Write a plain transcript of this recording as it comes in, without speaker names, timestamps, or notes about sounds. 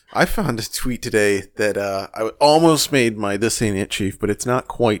I found a tweet today that I almost made my "This Ain't It" chief, but it's not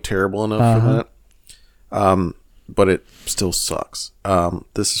quite terrible enough for that. But it still sucks.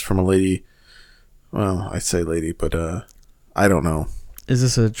 This is from a lady. Well, I say lady, but I don't know. Is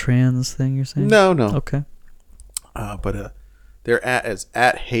this a trans thing you're saying? No. Okay. But they're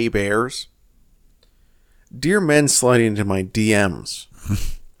at Hey Bears. Dear men sliding into my DMs.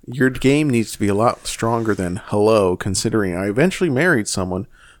 Your game needs to be a lot stronger than hello, considering I eventually married someone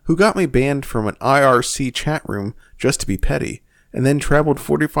who got me banned from an IRC chat room just to be petty, and then traveled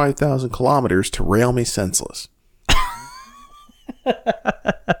 45,000 kilometers to rail me senseless.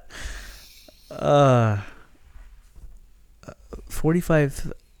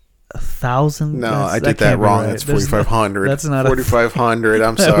 45,000? No, I did that wrong. Right. It's 4,500. That's not 4,500.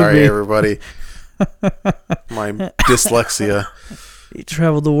 I'm sorry, everybody. My dyslexia. He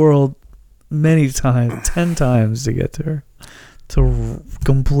traveled the world many times, 10 times to get to her, to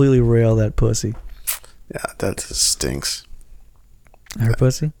completely rail that pussy. Yeah, that just stinks. Her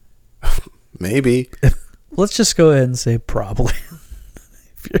pussy? Maybe. Let's just go ahead and say probably.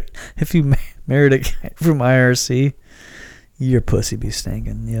 If you married a guy from IRC, your pussy be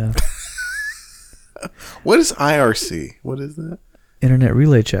stinking. Yeah. What is IRC? What is that? Internet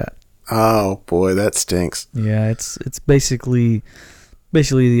relay chat. Oh boy, that stinks. Yeah, it's basically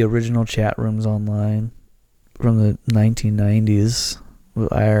the original chat rooms online from the 1990s with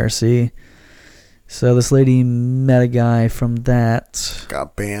IRC. So this lady met a guy from that.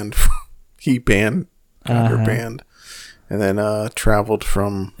 Got banned. He banned. Got her banned. And then traveled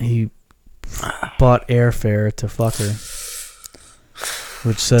from... He bought airfare to fuck her.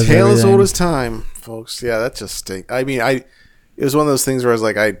 Which says tale everything. as old as time, folks. Yeah, that just stinks. I mean, it was one of those things where I was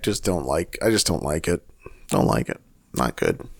like, I just don't like it. Don't like it. Not good.